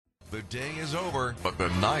The day is over, but the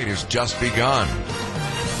night has just begun.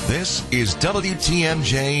 This is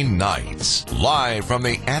WTMJ Nights, live from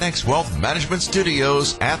the Annex Wealth Management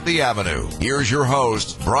Studios at the Avenue. Here's your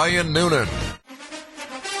host, Brian Noonan.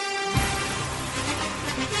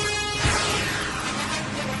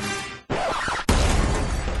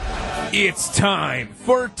 It's time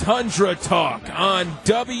for Tundra Talk on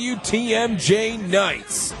WTMJ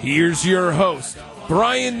Nights. Here's your host,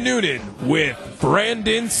 Brian Noonan with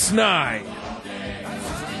Brandon Snide.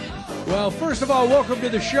 Well, first of all, welcome to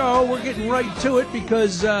the show. We're getting right to it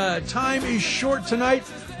because time is short tonight,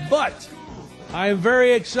 but I am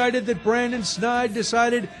very excited that Brandon Snide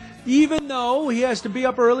decided, even though he has to be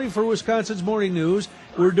up early for Wisconsin's Morning News,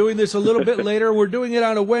 we're doing this a little bit later. We're doing it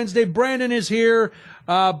on a Wednesday. Brandon is here.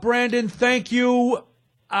 Brandon, thank you.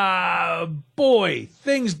 Boy,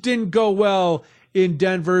 things didn't go well in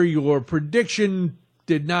Denver. Your prediction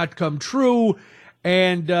did not come true,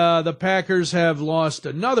 and the Packers have lost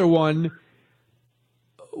another one.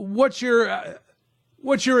 What's your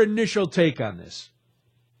initial take on this?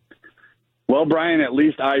 Well, Brian, at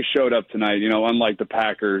least I showed up tonight, unlike the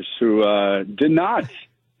Packers, who did not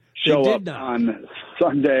show up on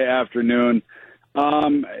Sunday afternoon.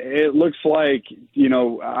 It looks like,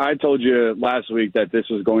 I told you last week that this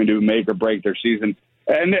was going to make or break their season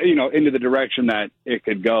and, into the direction that it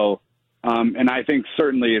could go. And I think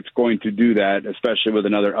certainly it's going to do that, especially with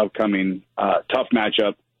another upcoming tough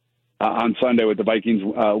matchup on Sunday with the Vikings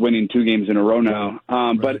winning 2 games in a row now.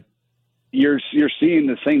 Right. But you're seeing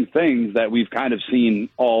the same things that we've kind of seen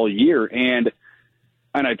all year. And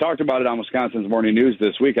I talked about it on Wisconsin's Morning News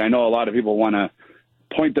this week. I know a lot of people want to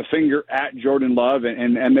point the finger at Jordan Love,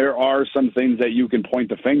 and there are some things that you can point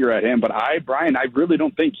the finger at him. But Brian, I really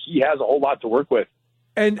don't think he has a whole lot to work with.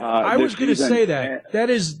 And I was going to say that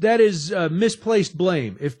is misplaced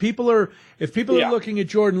blame. If people are looking at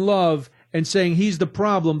Jordan Love and saying he's the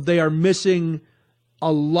problem, they are missing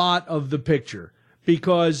a lot of the picture.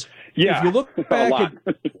 Because if you look back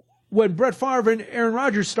at when Brett Favre and Aaron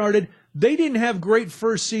Rodgers started, they didn't have great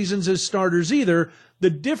first seasons as starters either. The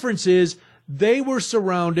difference is they were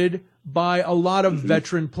surrounded by a lot of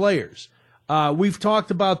veteran players. We've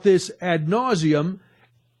talked about this ad nauseum,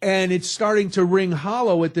 and it's starting to ring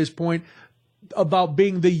hollow at this point about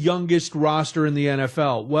being the youngest roster in the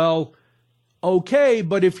NFL. Well, okay,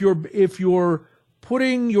 but if you're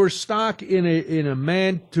putting your stock in a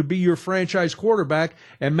man to be your franchise quarterback,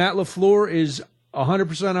 and Matt LaFleur is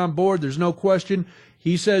 100% on board, there's no question.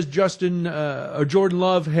 He says Jordan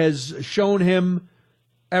Love has shown him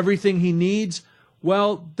everything he needs.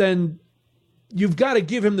 Well, then you've got to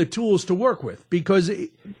give him the tools to work with, because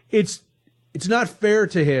it's not fair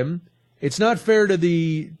to him. It's not fair to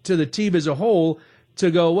the team as a whole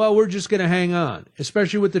to go, well, we're just going to hang on,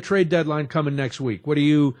 especially with the trade deadline coming next week. Where do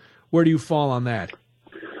you fall on that?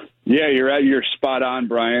 Yeah, you're spot on,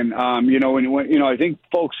 Brian. I think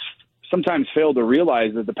folks sometimes fail to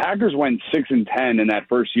realize that the Packers went 6-10 in that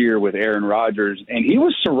first year with Aaron Rodgers, and he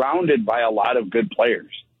was surrounded by a lot of good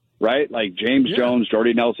players, right? Like James Jones,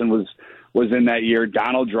 Jordy Nelson was in that year,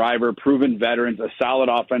 Donald Driver, proven veterans, a solid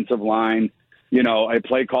offensive line, a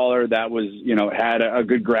play caller that was, had a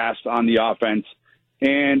good grasp on the offense.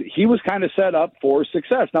 And he was kind of set up for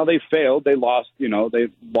success. Now they failed. They lost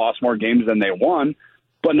more games than they won.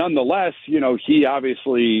 But nonetheless, he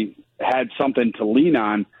obviously had something to lean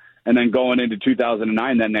on. And then going into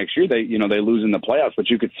 2009, that next year, they lose in the playoffs, but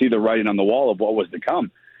you could see the writing on the wall of what was to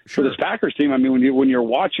come. Sure. For this Packers team, when you're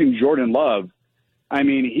watching Jordan Love,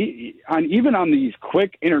 even on these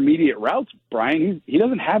quick intermediate routes, Brian, he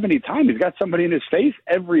doesn't have any time. He's got somebody in his face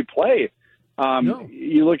every play. No.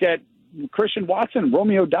 You look at Christian Watson,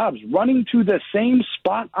 Romeo Doubs running to the same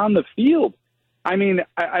spot on the field. I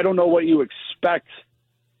don't know what you expect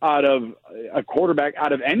out of a quarterback,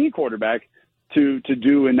 out of any quarterback, to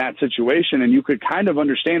do in that situation. And you could kind of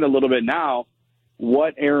understand a little bit now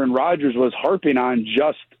what Aaron Rodgers was harping on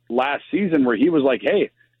just last season, where he was like,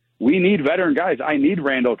 hey, we need veteran guys. I need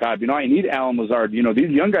Randall Cobb. I need Alan Lazard.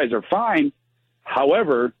 These young guys are fine.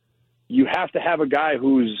 However, you have to have a guy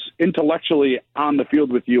who's intellectually on the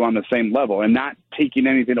field with you on the same level, and not taking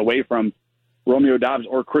anything away from Romeo Doubs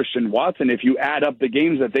or Christian Watson. If you add up the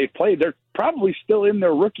games that they've played, they're probably still in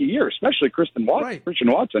their rookie year, especially Christian Watson. Right.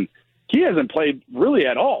 Christian Watson. He hasn't played really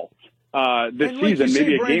at all this season,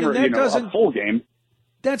 maybe a game or a full game.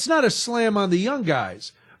 That's not a slam on the young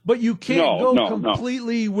guys, but you can't go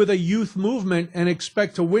completely with a youth movement and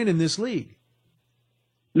expect to win in this league.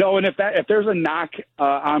 No, and if there's a knock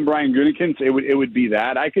on Brian Gutekunst, it would be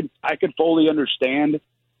that. I could fully understand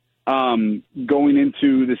going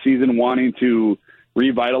into the season wanting to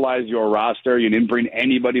revitalize your roster. You didn't bring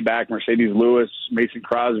anybody back, Mercedes Lewis, Mason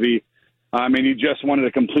Crosby. And you just wanted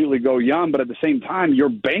to completely go young. But at the same time, you're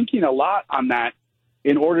banking a lot on that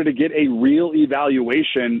in order to get a real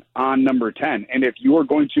evaluation on number 10. And if you are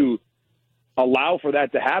going to allow for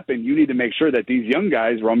that to happen, you need to make sure that these young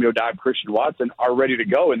guys, Romeo Doubs, Christian Watson, are ready to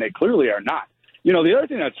go, and they clearly are not. The other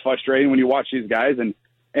thing that's frustrating when you watch these guys, and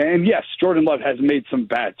yes, Jordan Love has made some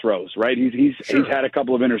bad throws, right? He's had a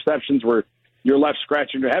couple of interceptions where you're left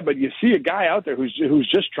scratching your head, but you see a guy out there who's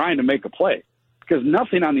just trying to make a play because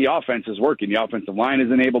nothing on the offense is working. The offensive line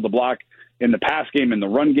isn't able to block in the pass game, in the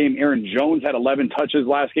run game. Aaron Jones had 11 touches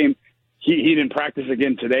last game. He didn't practice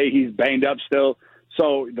again today. He's banged up still.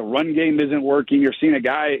 So the run game isn't working. You're seeing a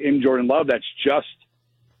guy in Jordan Love that's just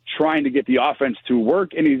trying to get the offense to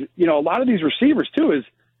work. And he's, a lot of these receivers too is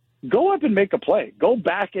go up and make a play. Go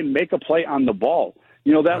back and make a play on the ball.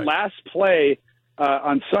 That last play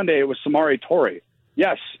on Sunday, it was Samori Toure.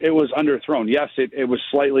 Yes, it was underthrown. Yes, it was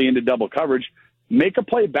slightly into double coverage. Make a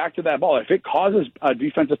play back to that ball. If it causes a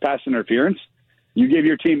defensive pass interference, you give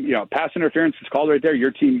your team, pass interference is called right there.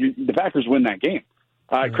 Your team, the Packers win that game.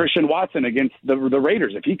 Christian Watson against the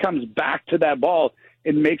Raiders, if he comes back to that ball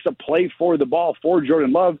and makes a play for the ball for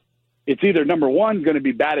Jordan Love, it's either number one going to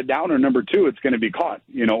be batted down or number two it's going to be caught,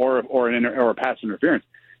 or a pass interference.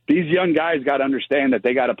 These young guys got to understand that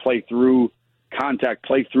they got to play through contact,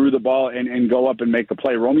 play through the ball, and go up and make a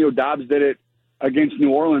play. Romeo Doubs did it against New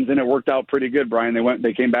Orleans, and it worked out pretty good, Brian.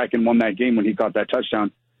 They came back and won that game when he caught that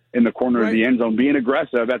touchdown in the corner of the end zone, being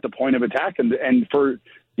aggressive at the point of attack, and for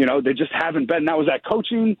they just haven't been. Now, was that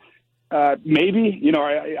coaching? Maybe.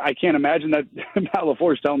 I can't imagine that Matt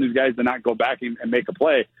LaFleur is telling these guys to not go back and make a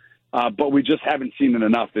play, but we just haven't seen it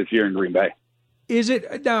enough this year in Green Bay. Is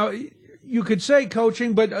it now? You could say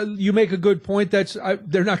coaching, but you make a good point.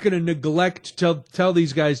 They're not going to neglect to tell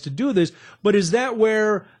these guys to do this. But is that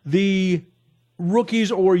where the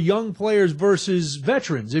rookies or young players versus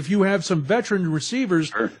veterans? If you have some veteran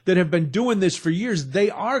receivers that have been doing this for years,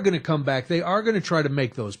 they are going to come back. They are going to try to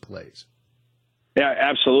make those plays. Yeah,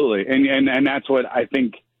 absolutely. And that's what I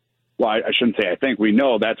think. Well, I shouldn't say I think. We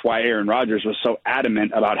know that's why Aaron Rodgers was so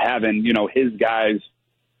adamant about having, his guys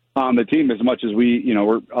on the team, as much as we,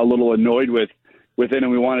 were a little annoyed with it,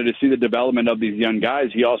 and we wanted to see the development of these young guys.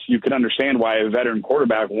 You could understand why a veteran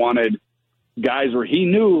quarterback wanted guys where he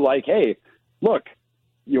knew, like, hey, look,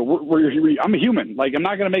 I'm a human. Like, I'm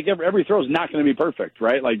not going to make every throw is not going to be perfect,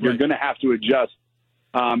 right? Like, you're going to have to adjust.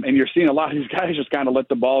 And you're seeing a lot of these guys just kind of let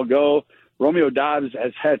the ball go. Romeo Doubs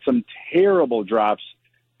has had some terrible drops.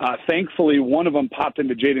 Thankfully, one of them popped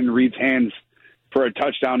into Jaden Reed's hands for a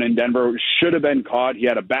touchdown in Denver. Should have been caught. He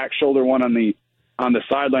had a back shoulder one on the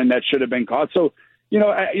sideline that should have been caught. So,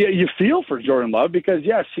 you feel for Jordan Love because,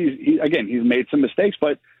 yes, he's made some mistakes,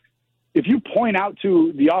 but if you point out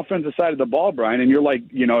to the offensive side of the ball, Brian, and you're like,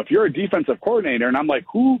 if you're a defensive coordinator, and I'm like,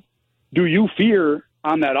 who do you fear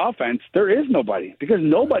on that offense? There is nobody, because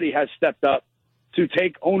nobody has stepped up to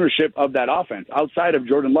take ownership of that offense outside of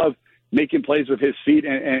Jordan Love making plays with his feet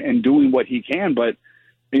and doing what he can. But,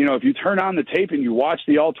 if you turn on the tape and you watch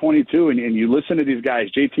the All-22 and you listen to these guys,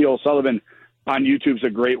 J.T. O'Sullivan on YouTube's a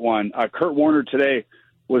great one. Kurt Warner today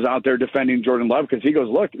was out there defending Jordan Love because he goes,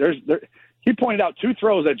 look, he pointed out 2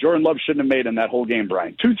 throws that Jordan Love shouldn't have made in that whole game,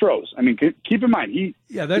 Brian. 2 throws. I mean, keep in mind, he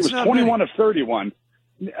was 21 many. of 31.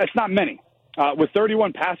 That's not many. With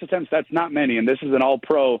 31 pass attempts, that's not many. And this is an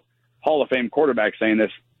all-pro Hall of Fame quarterback saying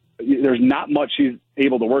this. There's not much he's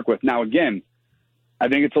able to work with. Now, again, I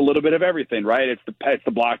think it's a little bit of everything, right? It's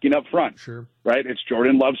the blocking up front, sure, right? It's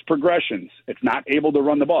Jordan Love's progressions. It's not able to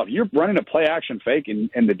run the ball. If you're running a play-action fake and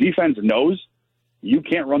the defense knows you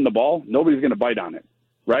can't run the ball, nobody's going to bite on it.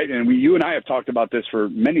 Right, and you and I have talked about this for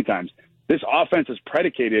many times. This offense is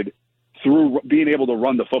predicated through being able to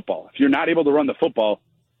run the football. If you're not able to run the football,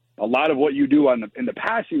 a lot of what you do in the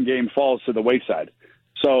passing game falls to the wayside.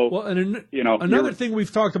 So, another thing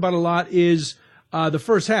we've talked about a lot is the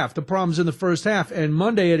first half, the problems in the first half. And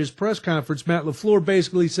Monday at his press conference, Matt LaFleur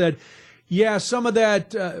basically said, "Yeah, some of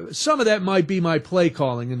that might be my play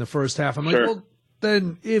calling in the first half." I'm like, well,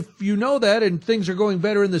 then if you know that and things are going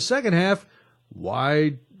better in the second half,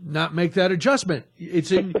 why not make that adjustment?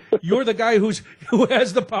 You're the guy who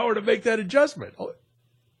has the power to make that adjustment.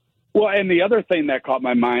 Well, and the other thing that caught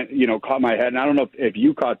my head, and I don't know if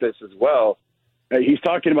you caught this as well, he's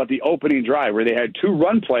talking about the opening drive where they had 2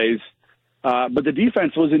 run plays, but the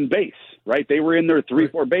defense was in base, right? They were in their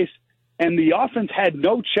 3-4 base, and the offense had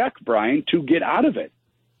no check, Brian, to get out of it.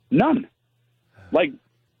 None.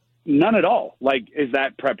 None at all. Is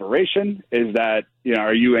that preparation? Is that,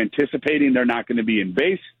 are you anticipating they're not going to be in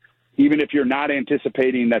base? even if you're not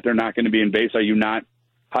anticipating that they're not going to be in base, how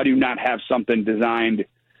do you not have something designed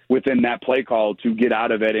within that play call to get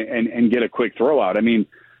out of it and get a quick throw out? I mean,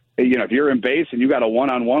 if you're in base and you got a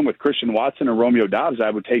one-on-one with Christian Watson or Romeo Dobbs, I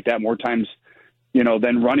would take that more times,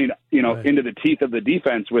 than running, Right. into the teeth of the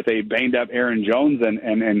defense with a banged up Aaron Jones and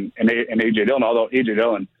A.J. Dillon. Although A.J.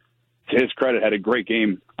 Dillon, to his credit, had a great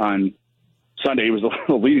game on Sunday. He was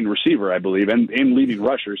the leading receiver, I believe, and leading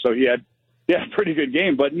rusher. So he had a pretty good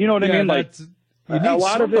game. But you know what I mean? Like, you need a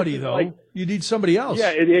lot somebody, of it, though. like, you need somebody else.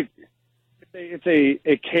 Yeah, it's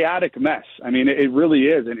a chaotic mess. I mean, it really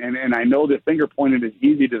is. And I know the finger pointed is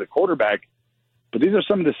easy to the quarterback, but these are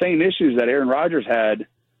some of the same issues that Aaron Rodgers had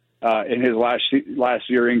in his last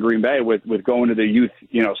year in Green Bay with going to the youth,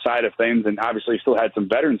 side of things. And obviously still had some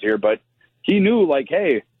veterans here, but he knew, like,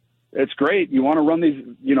 hey, it's great. You want to run these,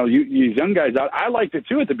 these young guys out. I liked it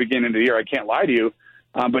too at the beginning of the year. I can't lie to you.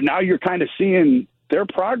 But now you're kind of seeing their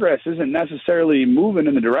progress isn't necessarily moving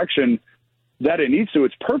in the direction that it needs to.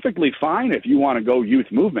 It's perfectly fine if you want to go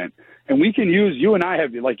youth movement. And we can use, you and I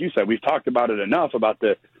have, like you said, we've talked about it enough about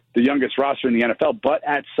the youngest roster in the NFL, but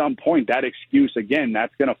at some point that excuse, again,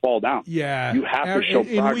 that's going to fall down. Yeah. You have to show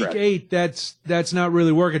progress. In week 8, that's not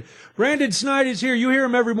really working. Brandon Snide is here. You hear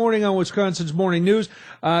him every morning on Wisconsin's Morning News.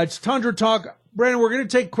 It's Tundra Talk. Brandon, we're going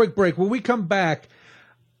to take a quick break. When we come back,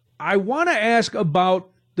 I want to ask about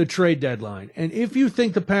the trade deadline and if you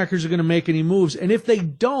think the Packers are going to make any moves, and if they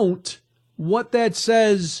don't, what that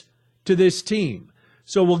says to this team.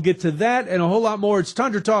 So we'll get to that and a whole lot more. It's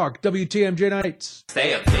Tundra Talk, WTMJ Nights.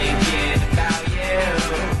 Stay up thinking about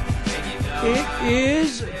you. It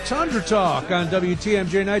is Tundra Talk on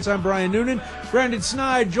WTMJ Nights. I'm Brian Noonan. Brandon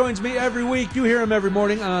Snide joins me every week. You hear him every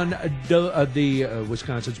morning on the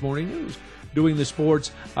Wisconsin's Morning News, doing the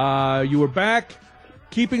sports. You were back,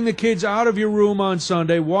 keeping the kids out of your room on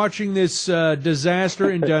Sunday, watching this disaster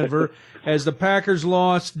in Denver as the Packers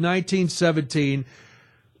lost 19-17.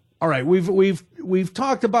 All right, we've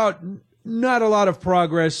talked about not a lot of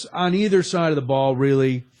progress on either side of the ball,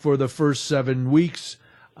 really, for the first 7 weeks.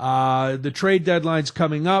 The trade deadline's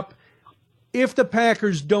coming up. If the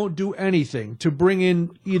Packers don't do anything to bring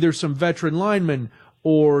in either some veteran linemen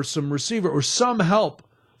or some receiver or some help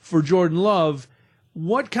for Jordan Love,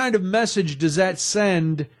 what kind of message does that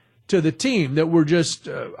send to the team? That we're just,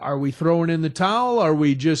 are we throwing in the towel? Are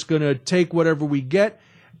we just going to take whatever we get?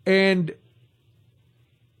 And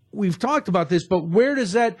we've talked about this, but where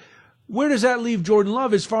does that leave Jordan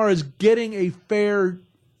Love as far as getting a fair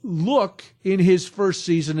look in his first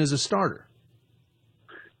season as a starter?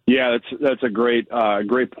 Yeah, that's a great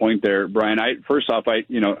point there, Brian. First off, I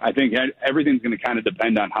think everything's going to kind of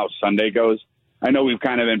depend on how Sunday goes. I know we've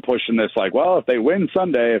kind of been pushing this like, well, if they win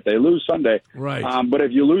Sunday, if they lose Sunday. Right. But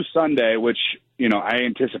if you lose Sunday, which, I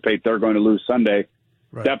anticipate they're going to lose Sunday,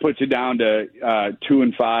 right, that puts you down to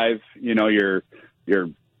 2-5. You're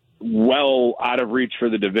well out of reach for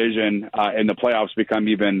the division, and the playoffs become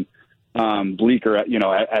even bleaker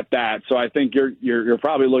at that. So I think you're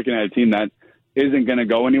probably looking at a team that isn't going to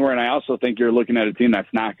go anywhere. And I also think you're looking at a team that's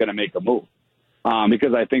not going to make a move,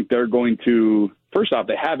 because I think they're going to, first off,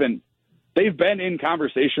 they've been in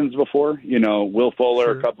conversations before, Will Fuller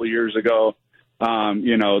Sure. a couple of years ago.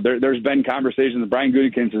 There's been conversations. Brian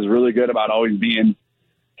Gutekunst is really good about always being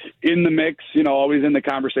in the mix, always in the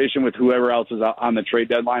conversation with whoever else is on the trade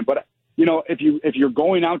deadline. But, if you're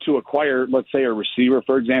going out to acquire, let's say, a receiver,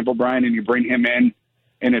 for example, Brian, and you bring him in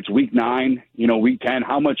and it's week 9, week 10,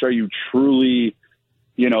 how much are you truly,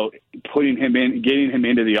 putting him in, getting him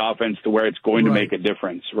into the offense to where it's going to make a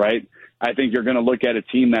difference, right? I think you're going to look at a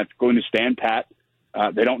team that's going to stand pat.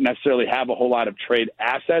 They don't necessarily have a whole lot of trade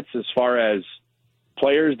assets as far as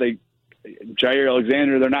players. Jair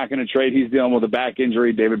Alexander, they're not going to trade. He's dealing with a back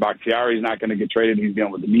injury. David Bakhtiari is not going to get traded. He's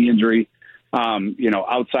dealing with a knee injury.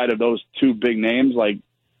 Outside of those two big names,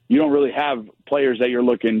 you don't really have players that you're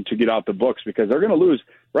looking to get off the books because they're going to lose.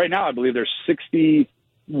 Right now, I believe there's $63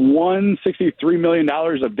 million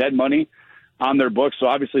of dead money on their books. So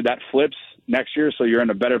obviously that flips next year. So you're in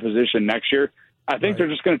a better position next year. I think they're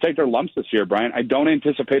just going to take their lumps this year, Brian. I don't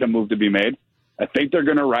anticipate a move to be made. I think they're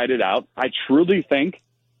going to ride it out. I truly think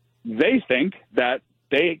they think that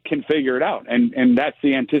they can figure it out. And that's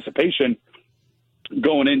the anticipation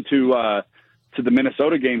going into to the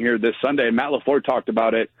Minnesota game here this Sunday. Matt LaFleur talked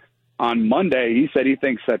about it on Monday. He said he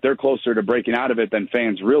thinks that they're closer to breaking out of it than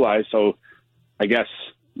fans realize. So I guess,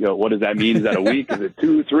 what does that mean? Is that a week? Is it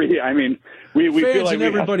 2, 3? I mean, we fans feel like and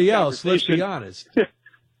everybody else, let's be honest. I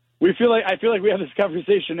feel like we have this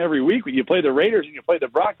conversation every week when you play the Raiders and you play the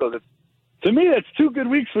Broncos. To me, that's 2 good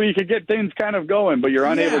weeks where you could get things kind of going, but you're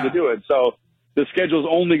unable to do it. So the schedule's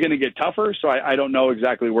only going to get tougher. So I don't know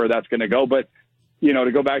exactly where that's going to go. But,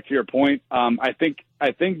 to go back to your point, I think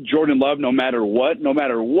Jordan Love, no matter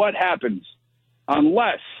what happens,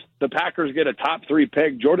 unless the Packers get a top 3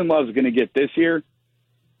 pick, Jordan Love's going to get this year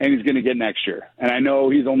and he's going to get next year. And I know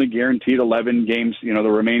he's only guaranteed 11 games, the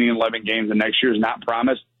remaining 11 games, and next year is not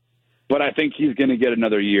promised. But I think he's going to get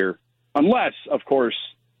another year, unless, of course,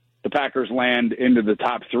 the Packers land into the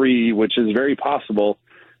top 3, which is very possible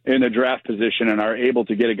in the draft position, and are able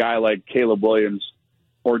to get a guy like Caleb Williams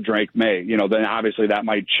or Drake May. Then obviously that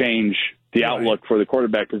might change the outlook for the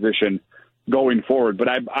quarterback position going forward. But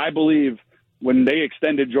I believe when they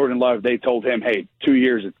extended Jordan Love, they told him, hey, 2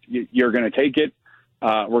 years, you're going to take it.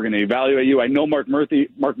 We're going to evaluate you. I know Mark Murphy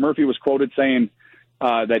was quoted saying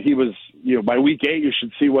that he was, by week 8, you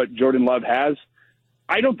should see what Jordan Love has.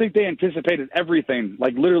 I don't think they anticipated everything,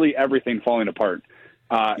 like literally everything falling apart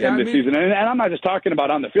in this season. And I'm not just talking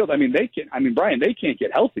about on the field. Brian, they can't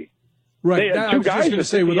get healthy. Right. I was just going to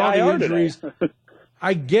say, with all the injuries,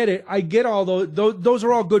 I get it. I get all those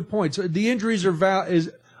are all good points. The injuries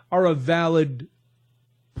are a valid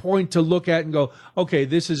point to look at and go, okay,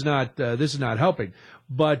 this is not helping.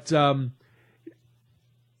 But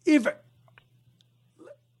if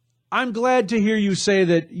I'm glad to hear you say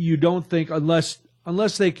that you don't think unless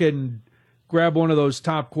they can grab one of those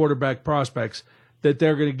top quarterback prospects that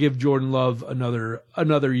they're going to give Jordan Love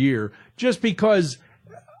another year, just because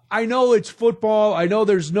I know it's football. I know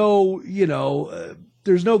there's no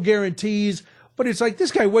guarantees, but it's like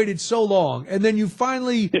this guy waited so long, and then you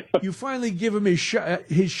finally give him his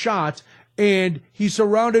shot, and he's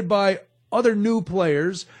surrounded by other new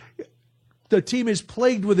players. The team is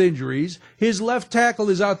plagued with injuries. His left tackle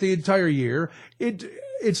is out the entire year.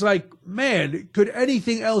 It's like, man, could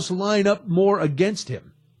anything else line up more against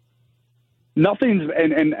him? Nothing's,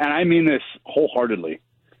 and I mean this wholeheartedly,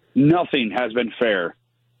 nothing has been fair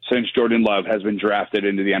since Jordan Love has been drafted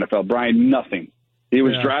into the NFL. Brian, nothing. He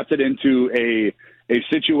was drafted into a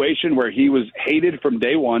situation where he was hated from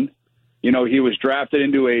day one. He was drafted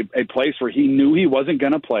into a place where he knew he wasn't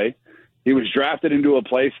going to play. He was drafted into a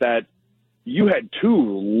place that you had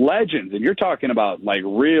 2 legends, and you're talking about like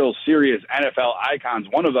real serious NFL icons.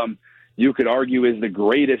 One of them you could argue is the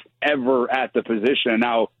greatest ever at the position. And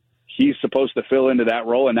now he's supposed to fill into that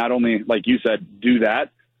role and not only, like you said, do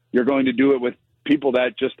that, you're going to do it with people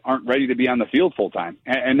that just aren't ready to be on the field full time.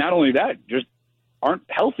 And not only that, just aren't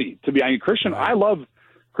healthy to be. I love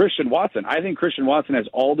Christian Watson. I think Christian Watson has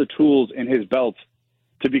all the tools in his belt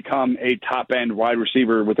to become a top-end wide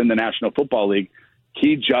receiver within the National Football League.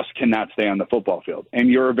 He just cannot stay on the football field. And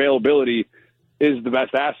your availability is the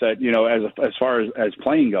best asset, as far as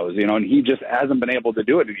playing goes, and he just hasn't been able to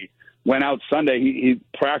do it. And he went out Sunday. He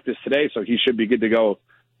practiced today, so he should be good to go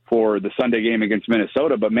for the Sunday game against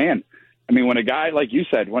Minnesota. But, man, when a guy, like you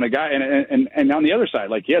said, and on the other side,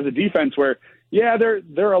 like he has a defense where,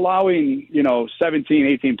 they're allowing, 17,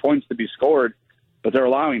 18 points to be scored, but they're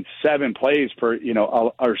allowing 7 plays per,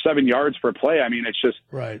 or 7 yards per play. It's just,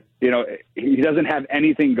 right. He doesn't have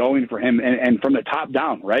anything going for him. And from the top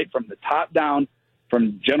down, right? From the top down,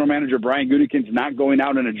 from general manager Brian Gutekunst not going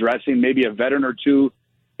out and addressing maybe a veteran or 2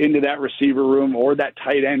 into that receiver room or that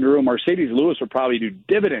tight end room. Mercedes Lewis would probably do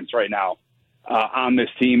dividends right now on this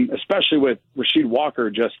team, especially with Rasheed Walker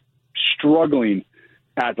just struggling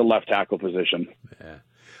at the left tackle position. Yeah.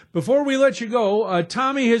 Before we let you go,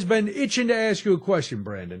 Tommy has been itching to ask you a question,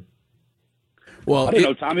 Brandon. Well, I didn't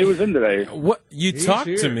know Tommy was in today. What He's talked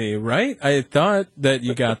here. to me, right? I thought that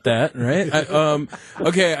you got that right.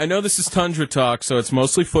 Okay, I know this is Tundra talk, so it's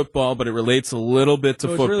mostly football, but it relates a little bit to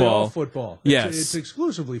football. It's really all football. Yes, it's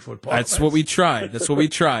exclusively football. That's what we tried. That's what we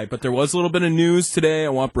tried. But there was a little bit of news today. I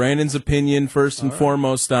want Brandon's opinion first and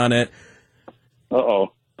foremost on it.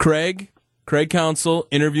 Craig Counsell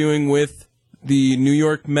interviewing with the New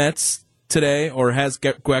York Mets today, or has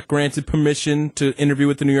got granted permission to interview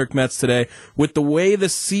with the New York Mets today. With the way the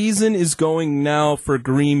season is going now for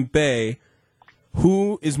Green Bay,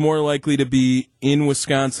 who is more likely to be in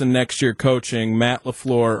Wisconsin next year coaching, Matt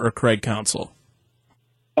LaFleur or Craig Counsell?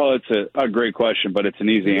 Oh, it's a great question, but it's an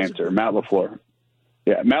easy answer. Matt LaFleur.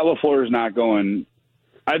 Yeah, Matt LaFleur is not going.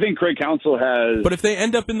 I think Craig Counsell has. But if they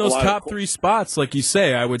end up in those top 3 spots, like you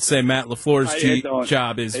say, I would say Matt LaFleur's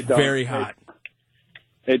job is very hot.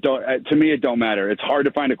 To me, it don't matter. It's hard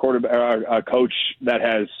to find a coach that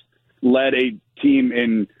has led a team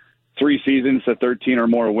in 3 seasons to 13 or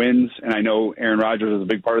more wins. And I know Aaron Rodgers is a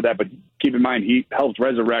big part of that, but keep in mind, he helped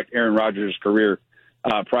resurrect Aaron Rodgers' career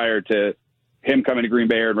prior to him coming to Green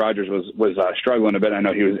Bay. Aaron Rodgers was struggling a bit. I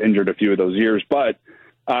know he was injured a few of those years, but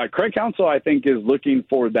Craig Counsell, I think, is looking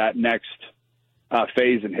for that next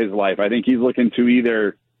phase in his life. I think he's looking to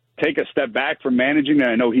either take a step back from managing,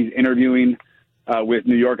 and I know he's interviewing with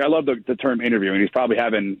New York. I love the term interviewing. He's probably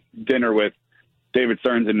having dinner with David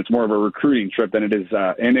Stearns, and it's more of a recruiting trip than it is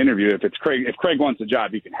an interview. If Craig wants a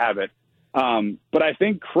job, he can have it. But I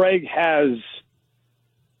think Craig has,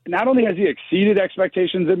 not only has he exceeded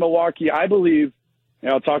expectations in Milwaukee, I believe,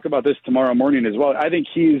 and I'll talk about this tomorrow morning as well, I think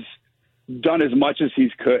he's done as much as he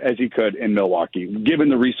could in Milwaukee, given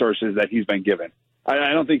the resources that he's been given. I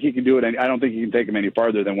don't think he can do it. I don't think he can take him any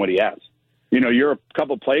farther than what he has. You're a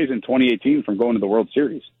couple plays in 2018 from going to the World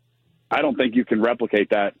Series. I don't think you can replicate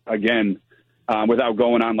that again without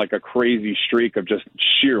going on like a crazy streak of just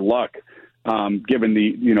sheer luck, given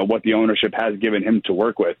what the ownership has given him to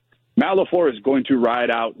work with. Matt LaFleur is going to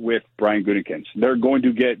ride out with Brian Gutekunst. They're going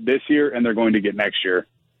to get this year and they're going to get next year,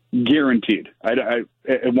 guaranteed.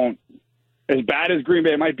 It won't, as bad as Green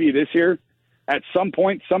Bay might be this year. At some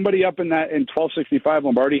point, somebody up in 1265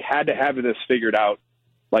 Lombardi had to have this figured out.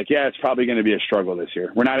 Like, yeah, it's probably going to be a struggle this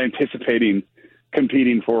year. We're not anticipating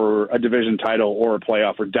competing for a division title or a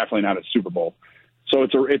playoff, or definitely not a Super Bowl. So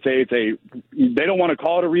they don't want to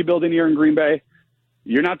call it a rebuilding year in Green Bay.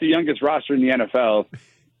 You're not the youngest roster in the NFL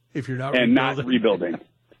if you're not and rebuilding. not rebuilding.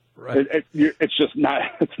 Right. It's just not.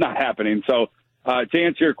 It's not happening. So to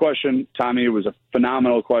answer your question, Tommy, it was a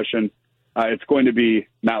phenomenal question. It's going to be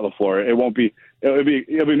Matt LaFleur. It'll be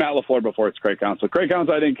Matt LaFleur before it's Craig Counsell. Craig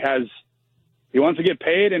Counsell, I think, he wants to get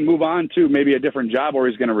paid and move on to maybe a different job, or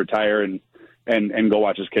he's going to retire and go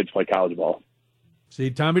watch his kids play college ball. See,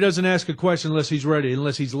 Tommy doesn't ask a question unless he's ready,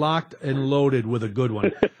 unless he's locked and loaded with a good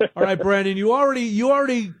one. All right, Brandon, you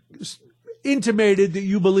already intimated that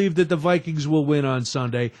you believe that the Vikings will win on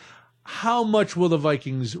Sunday. How much will the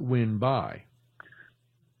Vikings win by?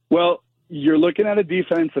 Well, you're looking at a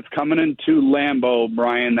defense that's coming into Lambeau,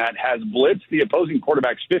 Brian, that has blitzed the opposing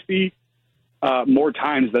quarterbacks 50 more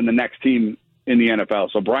times than the next team in the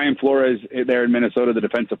NFL. So Brian Flores there in Minnesota, the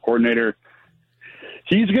defensive coordinator,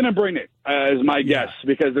 he's going to bring it, is my guess,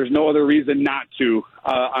 because there's no other reason not to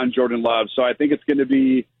on Jordan Love. So I think it's going to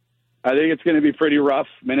be pretty rough.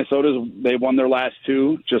 They won their last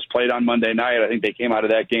two, just played on Monday night. I think they came out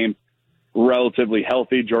of that game relatively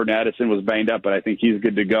healthy. Jordan Addison was banged up, but I think he's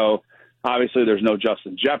good to go. Obviously, there's no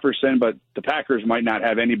Justin Jefferson, but the Packers might not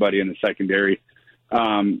have anybody in the secondary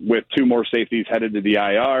with two more safeties headed to the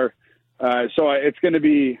IR. So it's going to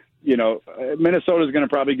be, Minnesota's going to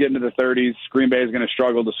probably get into the 30s. Green Bay is going to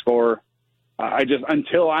struggle to score.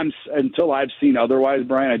 Until I've seen otherwise,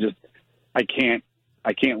 Brian, I can't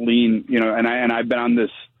lean, and I've been on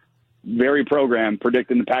this very program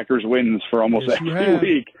predicting the Packers wins for almost every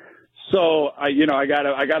week. So I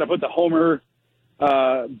gotta put the homer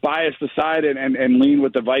bias aside and lean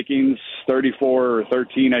with the Vikings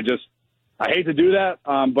 34-13. I hate to do that,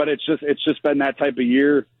 but it's just been that type of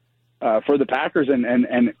year for the Packers,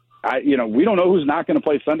 and we don't know who's not going to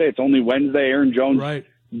play Sunday. It's only Wednesday. Aaron Jones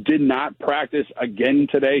did not practice again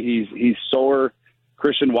today. He's sore.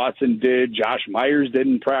 Christian Watson did. Josh Myers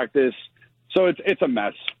didn't practice. So it's a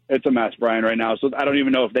mess. It's a mess, Brian, right now. So I don't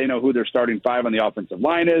even know if they know who their starting five on the offensive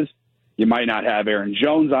line is. You might not have Aaron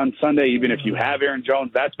Jones on Sunday. Even if you have Aaron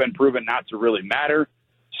Jones, that's been proven not to really matter.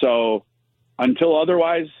 So until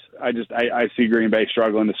otherwise, I see Green Bay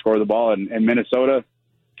struggling to score the ball, and Minnesota,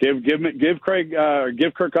 give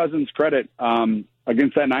Kirk Cousins credit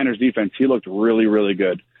against that Niners defense. He looked really, really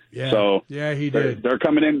good. Yeah. So yeah, he did. They're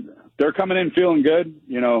coming in feeling good.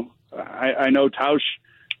 I know Tausch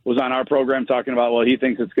was on our program talking about, well, he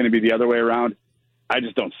thinks it's going to be the other way around. I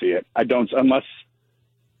just don't see it. I don't, unless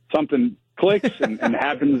something clicks and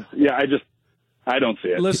happens. Yeah, I don't see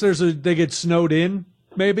it. Listeners, they get snowed in,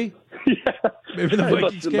 maybe? Yeah. Maybe the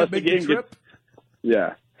Vikings can't make the trip?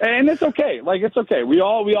 Yeah. And it's okay. Like, it's okay. We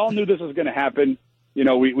all knew this was going to happen.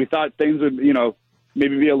 We thought things would,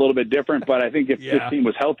 maybe be a little bit different, but I think if this team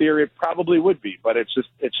was healthier, it probably would be. But it's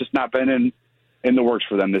just not been in the works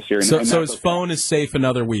for them this year. So his phone is safe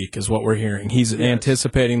another week, is what we're hearing. He's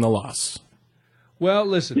anticipating the loss. Well,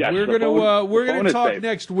 listen, we're gonna talk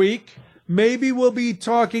next week. Maybe we'll be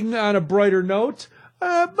talking on a brighter note.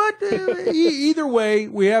 But either way,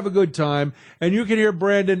 we have a good time. And you can hear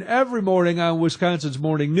Brandon every morning on Wisconsin's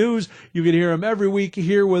Morning News. You can hear him every week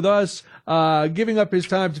here with us, giving up his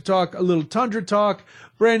time to talk a little Tundra talk.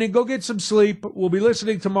 Brandon, go get some sleep. We'll be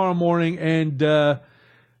listening tomorrow morning, and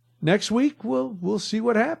next week we'll see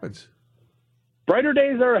what happens. Brighter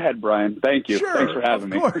days are ahead, Brian. Thank you. Sure, thanks for having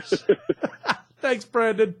me. Of course. Thanks,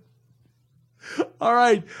 Brandon. All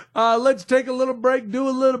right, let's take a little break, do a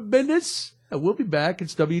little business. And we'll be back.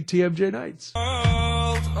 It's WTMJ Nights. Every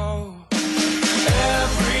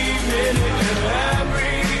minute and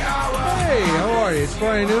every hour. Hey, how are It's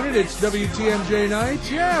Brian Noonan. It's WTMJ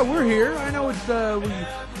Nights. Yeah, we're here. I know we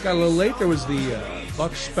got a little late. There was the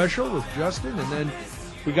Bucks special with Justin, and then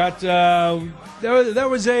we got that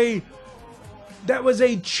was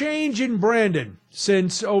a change in Brandon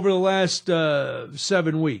since over the last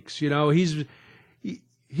 7 weeks. You know, he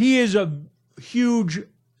is a huge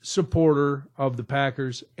supporter of the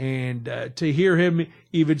Packers, and to hear him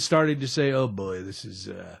even starting to say, "Oh boy, this is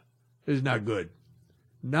not good."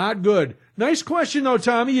 Not good. Nice question, though,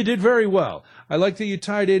 Tommy. You did very well. I like that you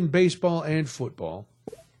tied in baseball and football.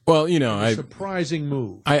 Well, you know, surprising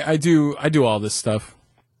move. I do all this stuff.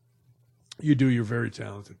 You do. You're very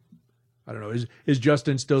talented. I don't know. Is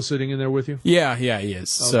Justin still sitting in there with you? Yeah, he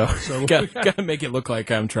is. Okay, so gotta make it look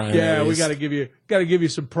like I'm trying. Yeah, we gotta give you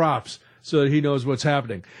some props so that he knows what's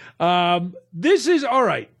happening. This is all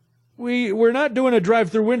right. We're not doing a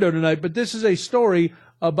drive-through window tonight, but this is a story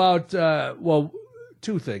about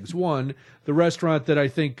two things. One, the restaurant that I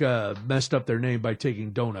think messed up their name by taking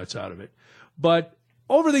donuts out of it. But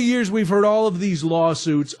over the years, we've heard all of these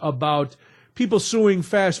lawsuits about people suing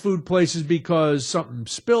fast food places because something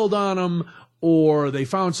spilled on them or they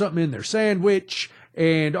found something in their sandwich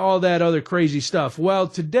and all that other crazy stuff. Well,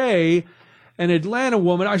 today, an Atlanta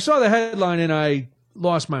woman, I saw the headline and I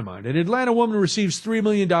lost my mind. An Atlanta woman receives $3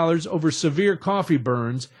 million over severe coffee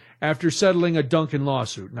burns after settling a Dunkin'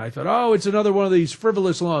 lawsuit. And I thought, oh, it's another one of these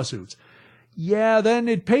frivolous lawsuits. Yeah, then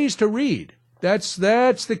it pays to read. That's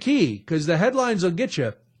the key, because the headlines will get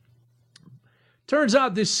you. Turns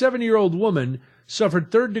out this 7-year-old woman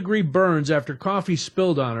suffered third-degree burns after coffee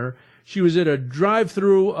spilled on her. She was at a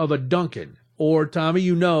drive-through of a Dunkin', or, Tommy,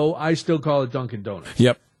 you know, I still call it Dunkin' Donuts.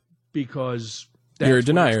 Yep. Because that's You're a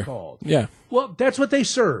denier. what it's called. Yeah. Well, that's what they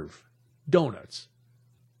serve, donuts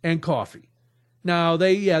and coffee. Now,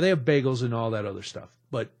 they have bagels and all that other stuff.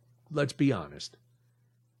 But let's be honest.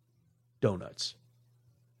 Donuts.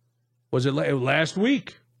 Was it last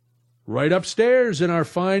week? Right upstairs in our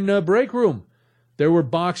fine break room. There were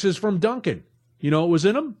boxes from Dunkin'. You know what was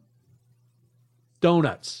in them?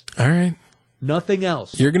 Donuts. All right. Nothing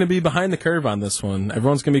else. You're going to be behind the curve on this one.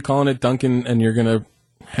 Everyone's going to be calling it Dunkin', and you're going to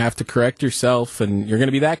have to correct yourself, and you're going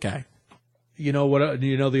to be that guy. You know what?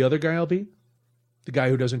 You know the other guy I'll be? The guy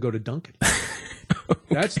who doesn't go to Dunkin'.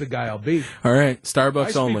 That's the guy I'll be. All right,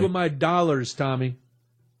 Starbucks only. I speak with my dollars, Tommy.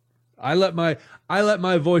 I let my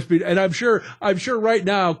voice be, and I'm sure right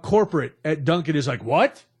now corporate at Dunkin' is like,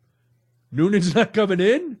 what? Noonan's not coming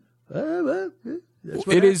in?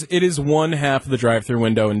 It is one half of the drive-through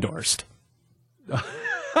window endorsed.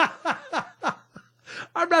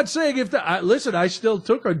 I'm not saying listen, I still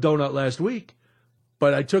took a donut last week,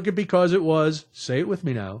 but I took it because it was, say it with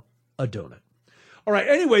me now, a donut. All right,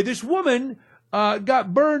 anyway, this woman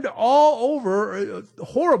got burned all over.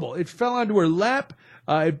 Horrible. It fell onto her lap.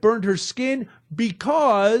 It burned her skin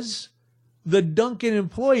because the Dunkin'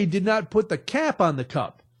 employee did not put the cap on the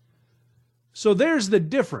cup. So there's the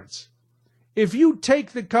difference. If you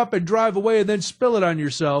take the cup and drive away and then spill it on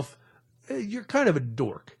yourself, you're kind of a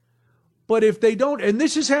dork. But if they don't, and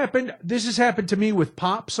this has happened to me with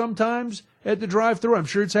pop sometimes at the drive-thru. I'm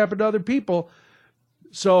sure it's happened to other people.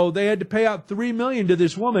 So they had to pay out $3 million to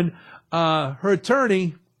this woman. Her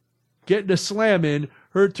attorney, getting a slam in,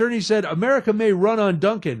 her attorney said, America may run on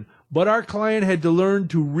Dunkin', but our client had to learn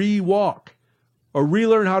to relearn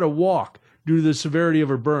how to walk due to the severity of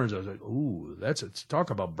her burns. I was like, ooh, talk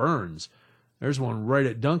about burns. There's one right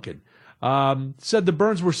at Dunkin'. Said the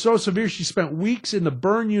burns were so severe she spent weeks in the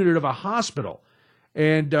burn unit of a hospital,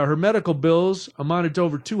 and her medical bills amounted to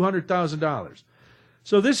over $200,000.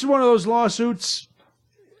 So this is one of those lawsuits.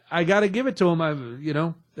 I got to give it to him.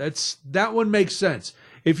 That one makes sense.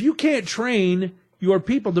 If you can't train your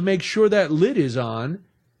people to make sure that lid is on,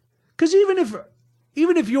 because even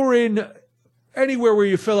if you're in anywhere where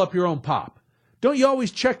you fill up your own pop, don't you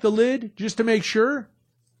always check the lid just to make sure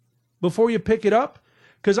before you pick it up?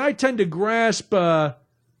 Because I tend to grasp, who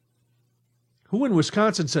in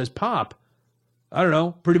Wisconsin says pop? I don't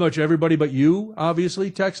know, pretty much everybody but you,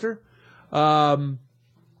 obviously, Texter.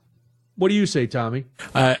 What do you say, Tommy?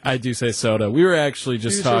 I do say soda. We were actually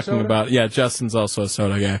just talking about, Justin's also a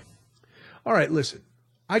soda guy. All right, listen.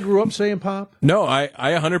 I grew up saying pop. No, I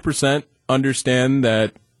 100% understand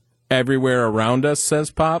that everywhere around us says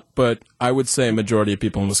pop, but I would say a majority of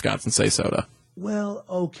people in Wisconsin say soda. Well,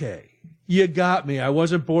 okay. You got me. I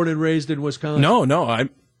wasn't born and raised in Wisconsin. No,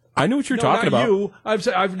 I knew what you're talking about. You.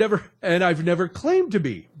 I've never claimed to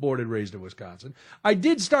be born and raised in Wisconsin. I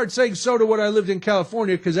did start saying soda when I lived in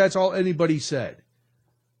California because that's all anybody said.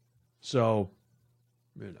 So,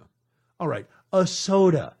 all right, a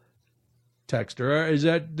soda.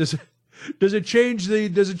 Texter, does it change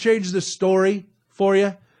the story for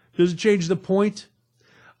you? Does it change the point?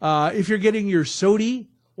 If you're getting your sody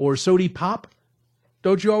or sody pop,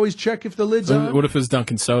 don't you always check if the lid's on? What if it's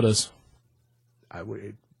Dunkin' Sodas? I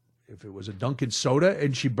would. If it was a Dunkin' soda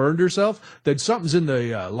and she burned herself, then something's in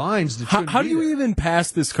the lines. That How do you even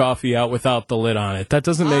pass this coffee out without the lid on it? That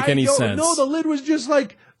doesn't make any sense. No, the lid was just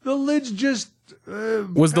like the lid's just.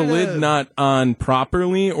 Was the lid not on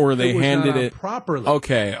properly, or they handed it properly?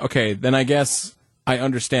 Okay. Then I guess I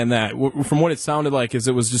understand that. From what it sounded like, is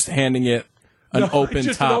it was just handing it an open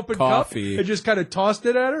top coffee. And just kind of tossed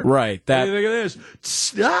it at her? Right. What do you think of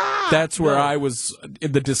this? That's where I was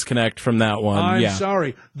the disconnect from that one. I'm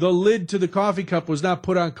sorry. The lid to the coffee cup was not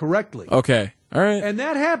put on correctly. Okay. All right. And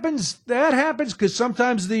that happens because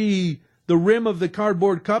sometimes the rim of the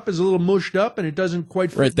cardboard cup is a little mushed up and it doesn't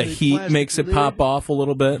quite fit. Right. The heat makes it pop off a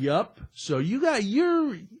little bit. Yup. So you're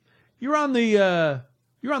on the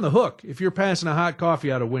hook if you're passing a hot coffee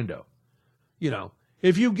out a window. You know.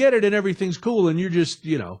 If you get it and everything's cool and you're just,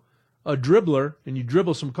 a dribbler and you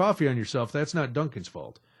dribble some coffee on yourself, that's not Dunkin's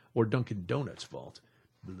fault or Dunkin' Donuts' fault.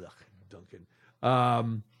 Blech,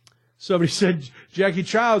 Dunkin'. Somebody said Jackie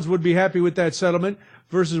Childs would be happy with that settlement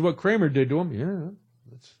versus what Kramer did to him. Yeah,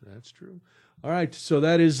 that's true. All right, so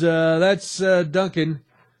that's Dunkin'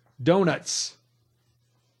 Donuts.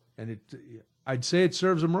 And I'd say it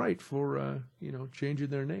serves them right for, changing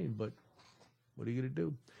their name, but what are you going to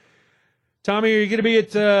do? Tommy, are you going to be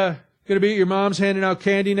at your mom's handing out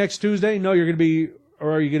candy next Tuesday? No, you're going to be,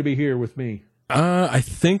 or are you going to be here with me? I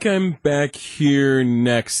think I'm back here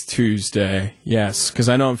next Tuesday. Yes, because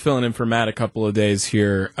I know I'm filling in for Matt a couple of days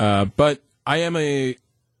here. But I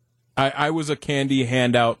was a candy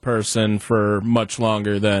handout person for much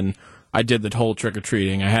longer than I did the whole trick or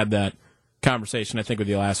treating. I had that conversation, I think, with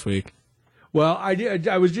you last week. Well,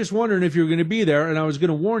 I was just wondering if you were going to be there, and I was going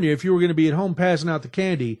to warn you if you were going to be at home passing out the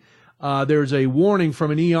candy. There's a warning from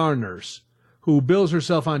an ER nurse who bills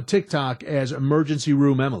herself on TikTok as Emergency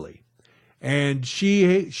Room Emily. And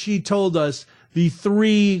she told us the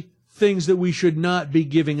 3 things that we should not be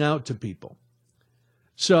giving out to people.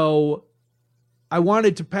 So I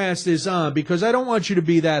wanted to pass this on because I don't want you to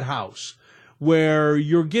be that house where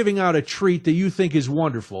you're giving out a treat that you think is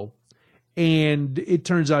wonderful and it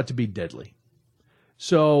turns out to be deadly.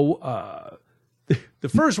 So the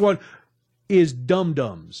first one is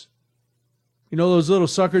Dum-Dums. You know those little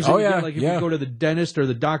suckers that you get, like if you go to the dentist or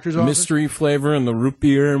the doctor's office? Mystery flavor and the root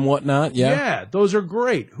beer and whatnot, Yeah, those are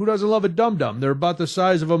great. Who doesn't love a Dum-Dum? They're about the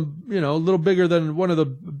size of a little bigger than one of the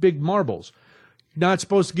big marbles. Not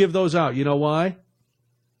supposed to give those out. You know why?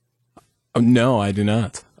 No, I do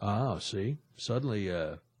not. Oh, see? Suddenly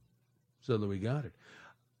we got it.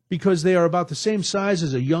 Because they are about the same size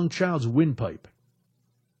as a young child's windpipe.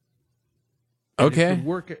 Okay.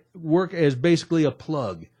 Work as basically a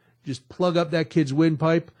plug. Just plug up that kid's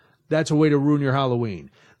windpipe. That's a way to ruin your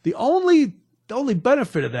Halloween. The only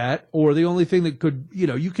benefit of that, or the only thing that could,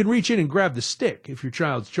 you can reach in and grab the stick if your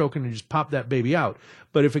child's choking and just pop that baby out.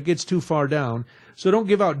 But if it gets too far down, so don't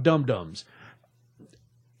give out Dum-Dums.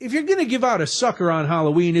 If you're going to give out a sucker on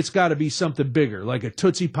Halloween, it's got to be something bigger, like a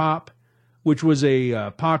Tootsie Pop, which was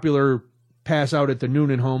a popular pass out at the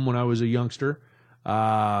Noonan home when I was a youngster,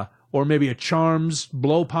 or maybe a Charms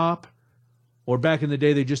Blow Pop. Or back in the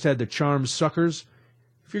day, they just had the Charms suckers.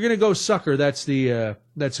 If you're going to go sucker, that's the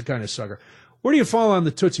kind of sucker. Where do you fall on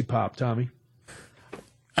the Tootsie Pop, Tommy?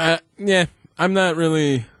 Yeah, I'm not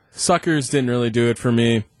really. Suckers didn't really do it for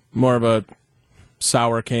me. More of a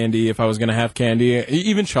sour candy if I was going to have candy.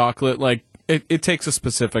 Even chocolate, like, it takes a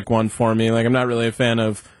specific one for me. Like, I'm not really a fan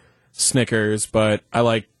of Snickers, but I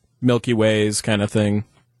like Milky Ways kind of thing.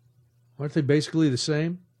 Aren't they basically the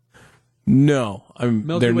same? No,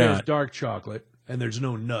 Milky Way not. is dark chocolate, and there's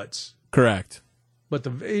no nuts. Correct. But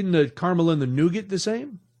isn't the caramel and the nougat the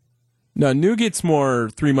same? No, nougat's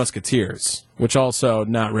more Three Musketeers, which also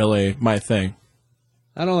not really my thing.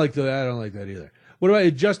 I don't like that either. What about,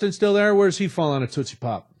 is Justin still there? Where does he fall on a Tootsie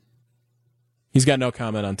Pop? He's got no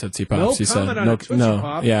comment on Tootsie Pops. No comment on a Tootsie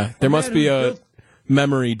Pop? Yeah, there must be a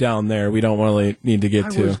memory down there we don't really need to get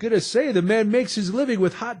to. I was going to say, the man makes his living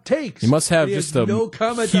with hot takes. He must have just a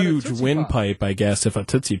huge a windpipe, I guess, if a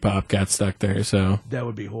Tootsie Pop got stuck there. So that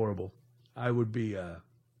would be horrible. I would be,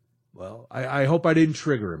 I hope I didn't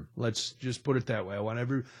trigger him. Let's just put it that way.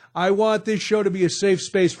 I want this show to be a safe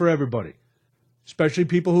space for everybody, especially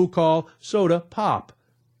people who call soda pop.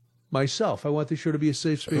 Myself, I want this show to be a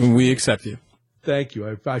safe space. We accept you. Thank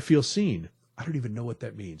you. I feel seen. I don't even know what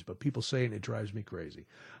that means, but people say it and it drives me crazy.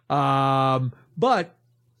 But,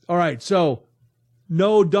 all right, so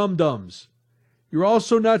no Dum-Dums. You're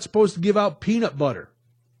also not supposed to give out peanut butter.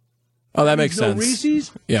 Oh, that makes sense. No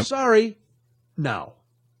Reese's? Yep. Sorry. No.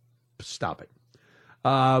 Stop it.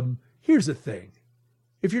 Here's the thing.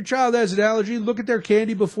 If your child has an allergy, look at their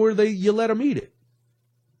candy before you let them eat it.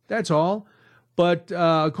 That's all. But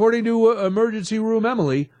according to Emergency Room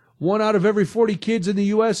Emily, 1 out of every 40 kids in the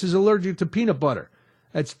U.S. is allergic to peanut butter.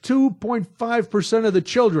 That's 2.5% of the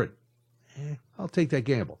children. I'll take that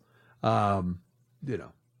gamble.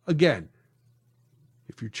 Again,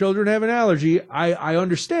 if your children have an allergy, I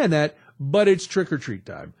understand that, but it's trick-or-treat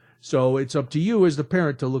time. So it's up to you as the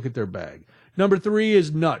parent to look at their bag. Number 3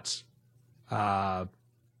 is nuts.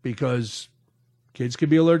 Because kids can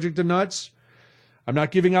be allergic to nuts. I'm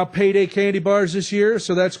not giving out payday candy bars this year,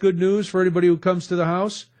 so that's good news for anybody who comes to the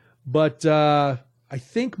house. But I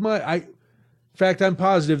think in fact, I'm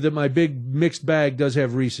positive that my big mixed bag does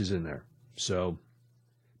have Reese's in there. So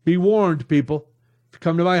be warned, people. If you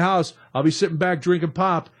come to my house, I'll be sitting back drinking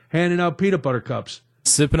pop, handing out peanut butter cups.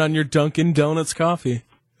 Sipping on your Dunkin' Donuts coffee.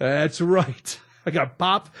 That's right. I got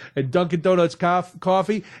pop and Dunkin' Donuts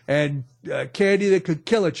coffee and candy that could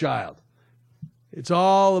kill a child. It's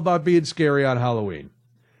all about being scary on Halloween.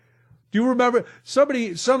 Do you remember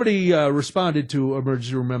somebody responded to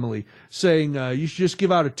Emergency Room Emily saying you should just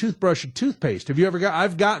give out a toothbrush and toothpaste? Have you ever got?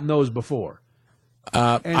 I've gotten those before.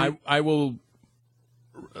 I will.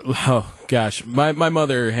 Oh gosh, my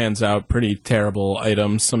mother hands out pretty terrible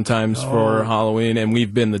items sometimes for Halloween, and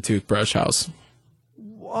we've been the toothbrush house.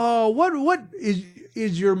 Oh, what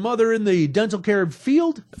is your mother in the dental care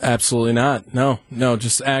field? Absolutely not. No.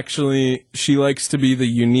 Just actually, she likes to be the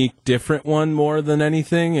unique, different one more than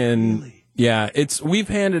anything. And really? Yeah, we've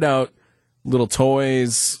handed out little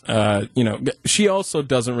toys. She also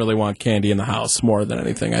doesn't really want candy in the house more than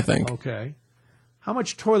anything, I think. Okay. How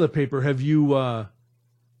much toilet paper have you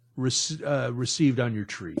received on your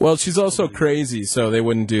tree? Well, she's also crazy, so they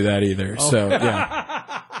wouldn't do that either. Oh. So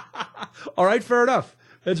yeah. All right, fair enough.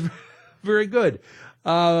 That's very good.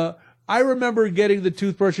 I remember getting the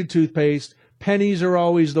toothbrush and toothpaste. Pennies are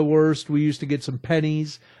always the worst. We used to get some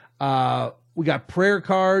pennies. We got prayer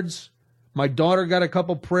cards. My daughter got a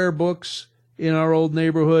couple prayer books in our old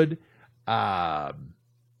neighborhood.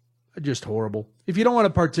 Just horrible. If you don't want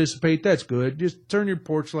to participate, that's good. Just turn your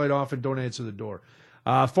porch light off and don't answer the door.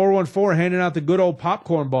 414 handing out the good old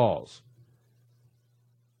popcorn balls.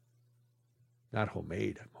 Not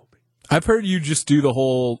homemade, I'm hoping. I've heard you just do the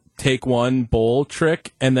whole take one bowl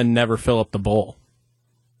trick and then never fill up the bowl.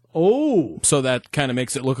 Oh. So that kind of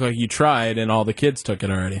makes it look like you tried and all the kids took it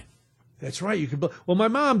already. That's right. Well, my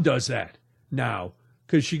mom does that now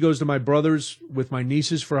because she goes to my brother's with my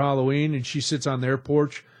nieces for Halloween and she sits on their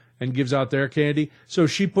porch and gives out their candy. So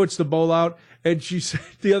she puts the bowl out and she said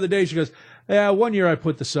the other day, she goes, yeah, one year I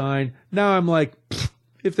put the sign. Now I'm like,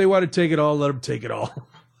 if they want to take it all, let them take it all.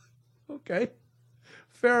 Okay.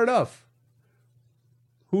 Fair enough.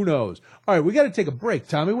 Who knows? All right, we got to take a break.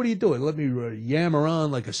 Tommy, what are you doing? Let me yammer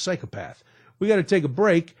on like a psychopath. We got to take a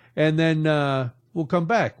break, and then we'll come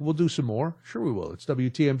back. We'll do some more. Sure we will. It's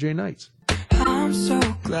WTMJ Nights. I'm so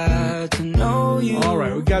glad to know you. All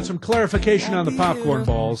right, we got some clarification on the popcorn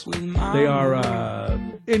balls. They are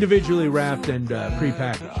individually wrapped and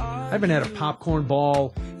prepackaged. I haven't had a popcorn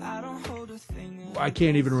ball. I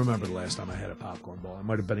can't even remember the last time I had a popcorn ball. I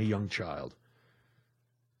might have been a young child.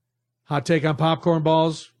 Hot take on popcorn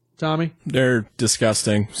balls, Tommy? They're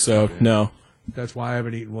disgusting, so no. That's why I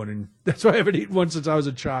haven't eaten one. That's why I haven't eaten one since I was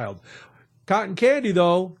a child. Cotton candy,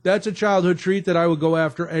 though, that's a childhood treat that I would go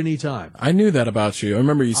after any time. I knew that about you. I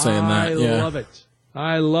remember you saying that. I love it.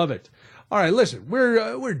 I love it. All right, listen,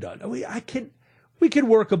 we're done. We can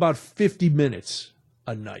work about 50 minutes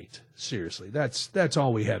a night. Seriously, that's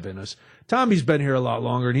all we have in us. Tommy's been here a lot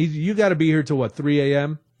longer, and you got to be here till what, 3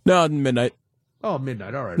 a.m.? No, midnight. Oh,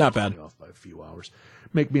 midnight. All right. Not bad. Off by a few hours.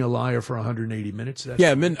 Make me a liar for 180 minutes.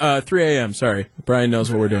 Yeah, 3 a.m. Sorry. Brian knows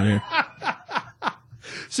what we're doing here.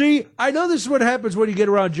 See, I know this is what happens when you get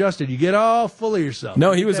around Justin. You get all full of yourself.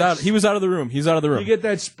 No, he was out. He was out of the room. He's out of the room. You get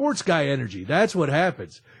that sports guy energy. That's what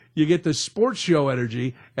happens. You get the sports show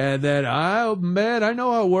energy, and then, oh, man, I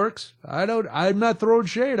know how it works. I'm not throwing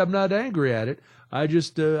shade. I'm not angry at it. I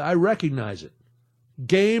just, I recognize it.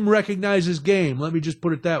 Game recognizes game. Let me just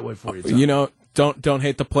put it that way for you, Tom. You know, don't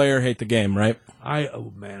hate the player, hate the game, right? I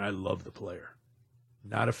love the player.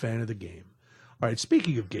 Not a fan of the game. All right,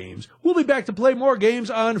 speaking of games, we'll be back to play more games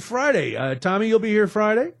on Friday. Tommy, you'll be here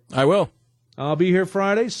Friday? I will. I'll be here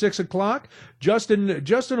Friday, 6 o'clock. Justin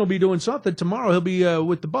will be doing something tomorrow. He'll be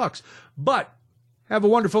with the Bucks. But have a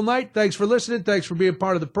wonderful night. Thanks for listening. Thanks for being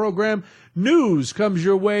part of the program. News comes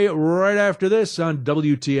your way right after this on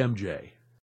WTMJ.